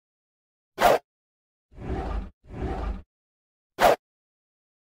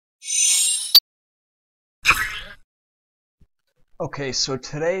Okay, so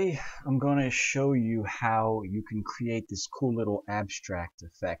today I'm going to show you how you can create this cool little abstract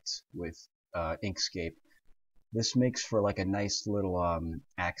effect with Inkscape. This makes for like a nice little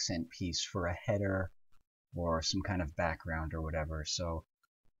accent piece for a header or some kind of background or whatever. So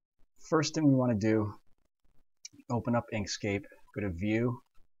first thing we want to do, open up Inkscape, go to View,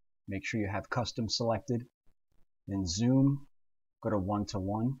 make sure you have Custom selected, then Zoom, go to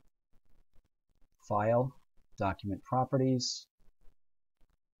 1:1, File, Document Properties,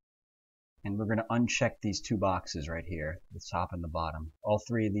 and we're going to uncheck these two boxes right here, the top and the bottom. All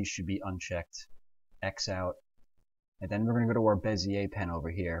three of these should be unchecked. X out. And then we're going to go to our Bezier pen over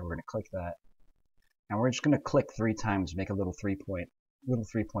here. We're going to click that. And we're just going to click 3 times, make a little three-point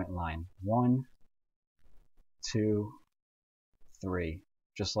line. 1, 2, 3.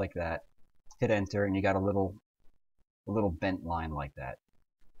 Just like that. Hit enter and you got a little bent line like that.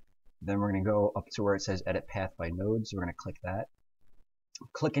 Then we're going to go up to where it says edit path by nodes. We're going to click that.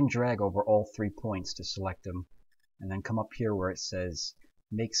 Click and drag over all 3 points to select them, and then come up here where it says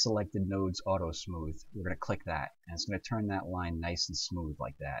make selected nodes auto smooth. We're going to click that, and it's going to turn that line nice and smooth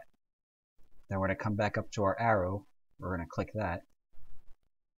like that. Then we're going to come back up to our arrow. We're going to click that,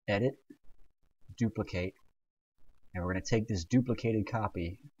 edit, duplicate, and we're going to take this duplicated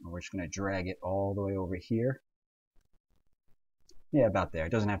copy and we're just going to drag it all the way over here. Yeah, about there.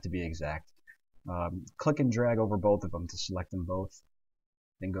 It doesn't have to be exact. Click and drag over both of them to select them both.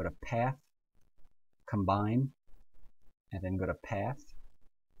 Then go to Path, Combine, and then go to Path,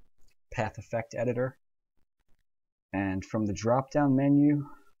 Path Effect Editor, and from the drop-down menu,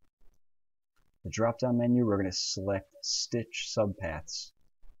 we're going to select Stitch Subpaths,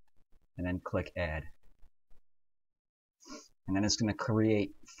 and then click Add. And then it's going to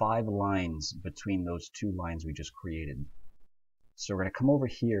create 5 lines between those 2 lines we just created. So we're going to come over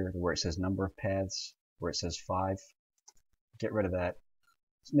here to where it says Number of Paths, where it says 5, get rid of that.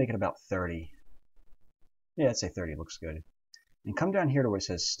 Let's make it about 30. Yeah, I'd say 30 looks good. And come down here to where it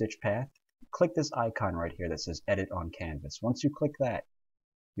says Stitch Path. Click this icon right here that says Edit on Canvas. Once you click that,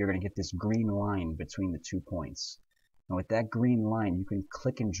 you're going to get this green line between the 2 points. And with that green line, you can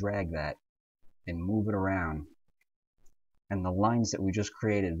click and drag that and move it around. And the lines that we just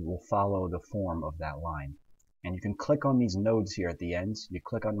created will follow the form of that line. And you can click on these nodes here at the end. You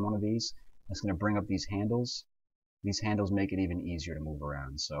click on one of these, it's going to bring up these handles. These handles make it even easier to move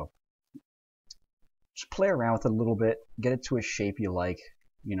around. So just play around with it a little bit, get it to a shape you like,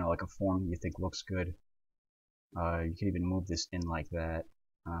 like a form you think looks good. You can even move this in like that.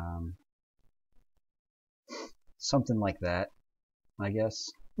 Something like that, I guess.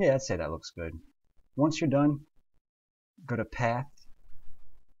 Yeah, I'd say that looks good. Once you're done, go to Path,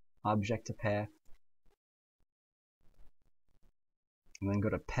 Object to Path, and then go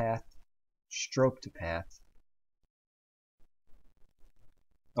to Path, Stroke to Path.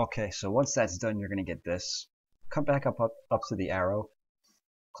 Okay, so once that's done, you're going to get this. Come back up to the arrow,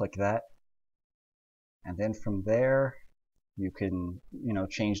 click that, and then from there, you can,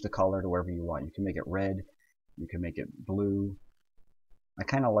 change the color to wherever you want. You can make it red, you can make it blue. I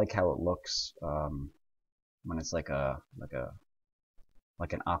kind of like how it looks when it's like an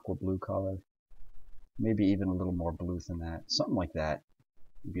aqua blue color. Maybe even a little more blue than that, something like that.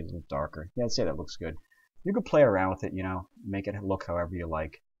 Maybe a little darker. Yeah, I'd say that looks good. You can play around with it, make it look however you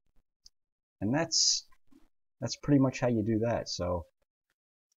like. And that's pretty much how you do that. So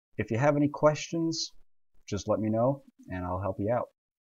if you have any questions, just let me know and I'll help you out.